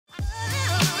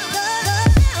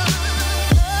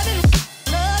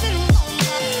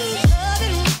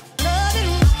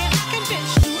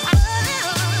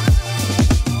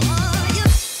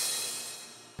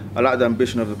like the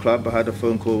ambition of the club. I had a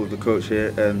phone call with the coach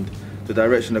here, and the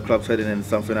direction the club's heading in is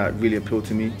something that really appealed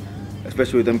to me.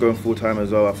 Especially with them going full-time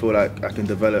as well, I feel like I can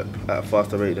develop at a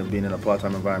faster rate than being in a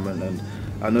part-time environment. And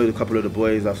I know a couple of the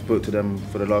boys, I've spoke to them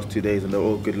for the last 2 days, and they're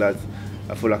all good lads.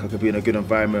 I feel like I could be in a good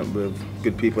environment with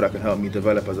good people that can help me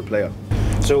develop as a player.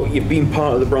 So you've been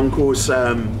part of the Broncos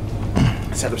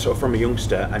set up sort of from a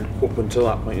youngster, and up until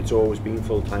that point it's always been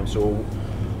full-time. So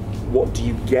what do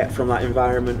you get from that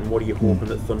environment, and what are you hoping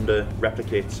that Thunder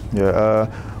replicates? Yeah,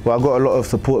 well, I got a lot of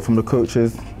support from the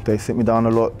coaches. They sit me down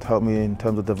a lot, help me in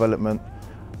terms of development.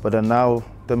 But then now,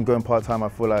 them going part-time, I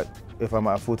feel like if I'm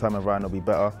at a full-time environment, it'll be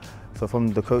better. So from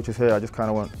the coaches here, I just kind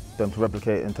of want them to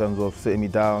replicate in terms of sitting me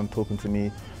down, talking to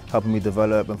me, helping me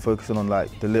develop, and focusing on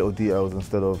like the little details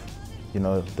instead of, you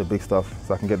know, the big stuff,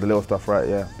 so I can get the little stuff right.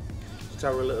 Yeah.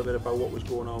 Tell her a little bit about what was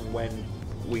going on when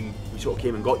we sort of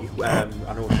came and got you. I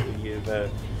know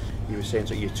you were saying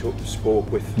that you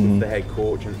spoke with the head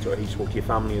coach, and he spoke to your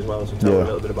family as well. So tell her a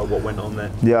little bit about what went on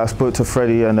there. Yeah, I spoke to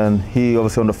Freddie, and then he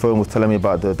obviously on the phone was telling me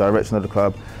about the direction of the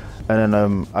club. And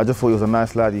then I just thought he was a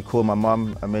nice lad. He called my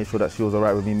mum and made sure that she was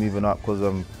alright with me moving up, because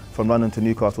from London to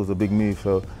Newcastle was a big move.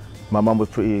 So my mum was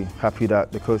pretty happy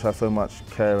that the coach had so much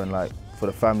care and like for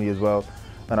the family as well.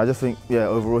 And I just think, yeah,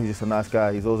 overall he's just a nice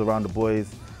guy. He's always around the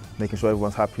boys, making sure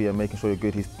everyone's happy and making sure you're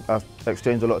good. I've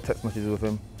exchanged a lot of text messages with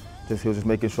him. He was just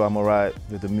making sure I'm alright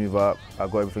with the move up. I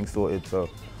got everything sorted, so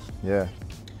yeah.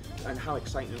 And how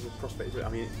exciting is the prospect is it? I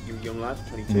mean, you're a young lad,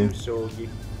 22, so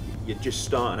you're just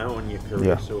starting out on your career.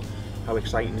 Yeah. So how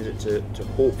exciting is it to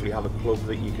hopefully have a club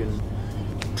that you can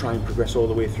try and progress all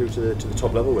the way through to the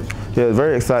top level with? Yeah,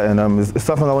 very exciting. It's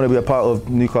something I want to be a part of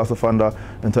Newcastle Thunder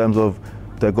in terms of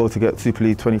their goal to get Super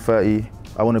League 2030.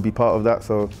 I want to be part of that,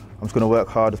 so I'm just going to work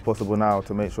hard as possible now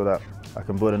to make sure that I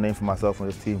can build a name for myself on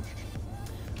this team.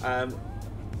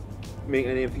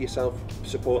 Making a name for yourself,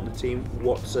 supporting the team,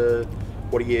 what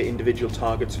are your individual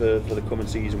targets for the coming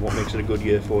season? What makes it a good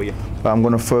year for you? I'm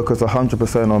going to focus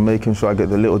 100% on making sure I get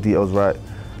the little details right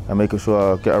and making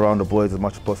sure I get around the boys as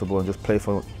much as possible and just play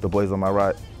for the boys on my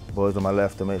right, boys on my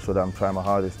left, to make sure that I'm trying my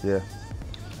hardest, yeah.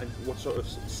 And what sort of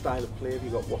style of play have you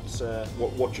got?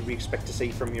 What should we expect to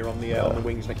see from you on the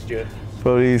wings next year?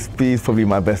 Probably speed's probably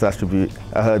my best attribute.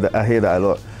 I hear that a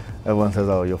lot. Everyone says,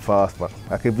 "Oh, you're fast," but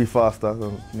I could be faster,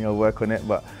 so, you know, work on it.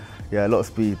 But yeah, a lot of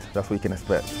speed. That's what you can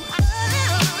expect.